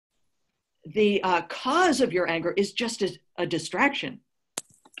the cause of your anger is just a distraction.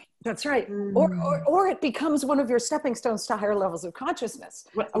 That's right. Or it becomes one of your stepping stones to higher levels of consciousness.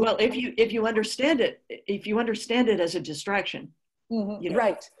 Well, if you understand it as a distraction, you know,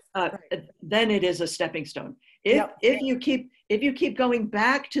 right. Then it is a stepping stone. If you keep going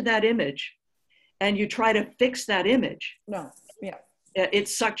back to that image, and you try to fix that image, it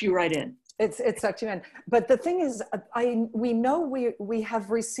sucked you right in. It sucked you in. But the thing is, we know we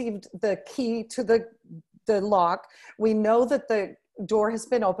have received the key to the lock. We know that the door has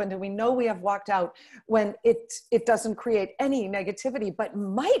been opened, and we know we have walked out when it doesn't create any negativity, but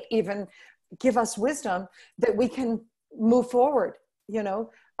might even give us wisdom that we can move forward, you know.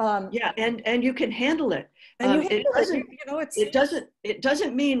 And you can handle it. And it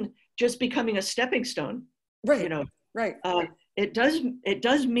doesn't mean just becoming a stepping stone, right? You know, right. It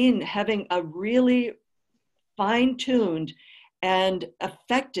does mean having a really fine-tuned and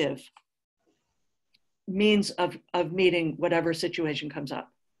effective means of meeting whatever situation comes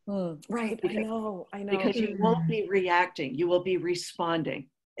up. Right. I know. Because you won't be reacting, you will be responding.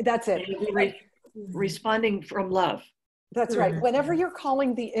 That's it. You'll be responding from love. That's right. Whenever you're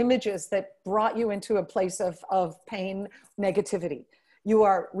calling the images that brought you into a place of pain, negativity, you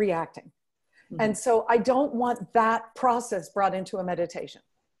are reacting. And so I don't want that process brought into a meditation,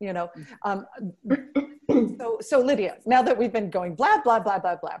 you know. So Lydia, now that we've been going blah, blah, blah,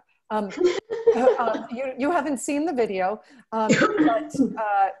 blah, blah, you haven't seen the video, but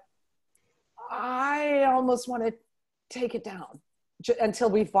I almost want to take it down until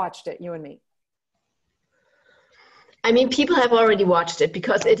we've watched it, you and me. I mean, people have already watched it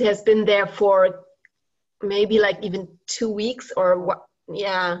because it has been there for maybe like even 2 weeks or what.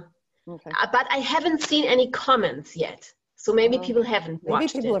 Yeah. Okay. But I haven't seen any comments yet. So maybe people haven't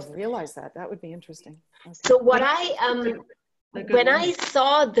watched it. Maybe people have realized that. That would be interesting. Okay. So what when I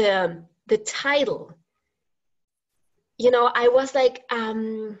saw the title, you know, I was like,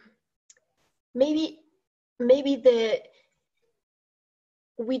 maybe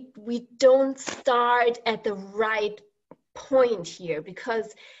we don't start at the right point here,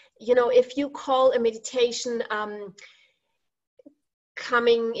 because, you know, if you call a meditation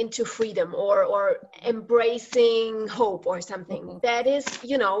coming into freedom or embracing hope or something, that is,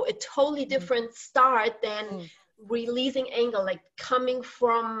 you know, a totally different start than releasing anger, like coming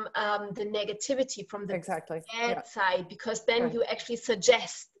from the negativity, from the bad side, because then you actually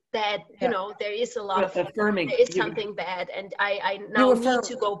suggest that, you know, there is a lot of affirming, there is something bad, and I now need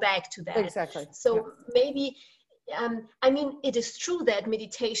to go back to that. Exactly. So maybe, I mean, it is true that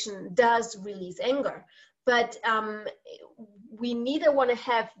meditation does release anger, but we neither want to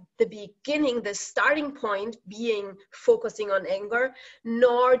have the beginning, the starting point being focusing on anger,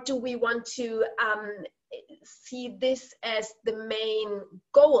 nor do we want to see this as the main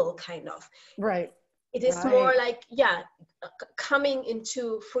goal, kind of. Right. It is more like, coming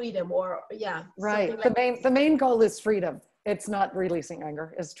into freedom, or right. Like the main goal is freedom. It's not releasing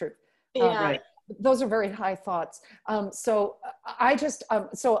anger. It's true. Right. Those are very high thoughts. So I just,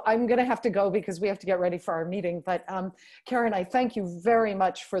 so I'm going to have to go because we have to get ready for our meeting. But Karen, I thank you very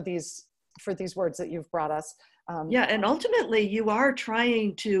much for these words that you've brought us. And ultimately you are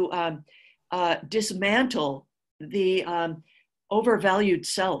trying to dismantle the overvalued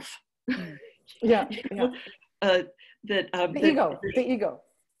self. The ego.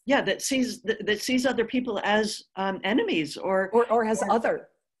 Yeah, that sees other people as enemies or as other.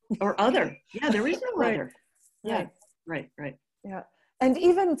 Or other. Yeah, there is no other. Yeah, right. Yeah. And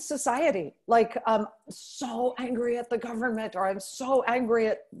even society, like I'm so angry at the government, or I'm so angry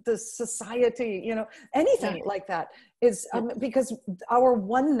at the society, you know, anything like that is because our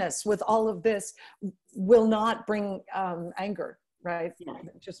oneness with all of this will not bring anger, right? Yeah.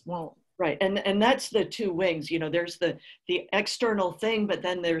 It just won't. Right, and that's the two wings, you know, there's the external thing, but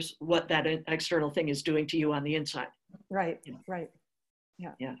then there's what that external thing is doing to you on the inside. Right, right.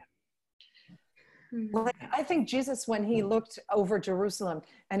 Yeah. Well, I think Jesus, when he looked over Jerusalem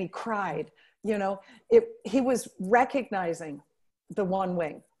and he cried, you know, he was recognizing the one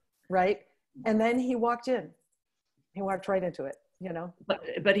wing, right? And then he walked right into it, you know.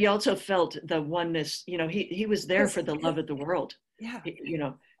 But he also felt the oneness, you know, he was there for the love of the world. Yeah. You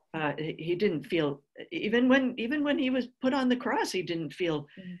know, he didn't feel, even when he was put on the cross, he didn't feel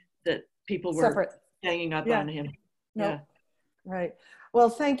that people were separate, hanging up on him. No. Yeah. Right. Well,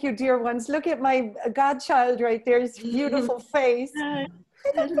 thank you, dear ones. Look at my godchild right there. His beautiful face. Hi.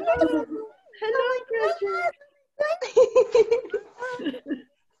 Hello, Christian.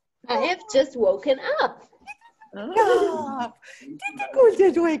 I have just woken up. Oh.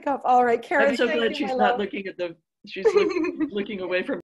 Did wake up? All right, Karen. I'm so glad she's not looking at she's looking away from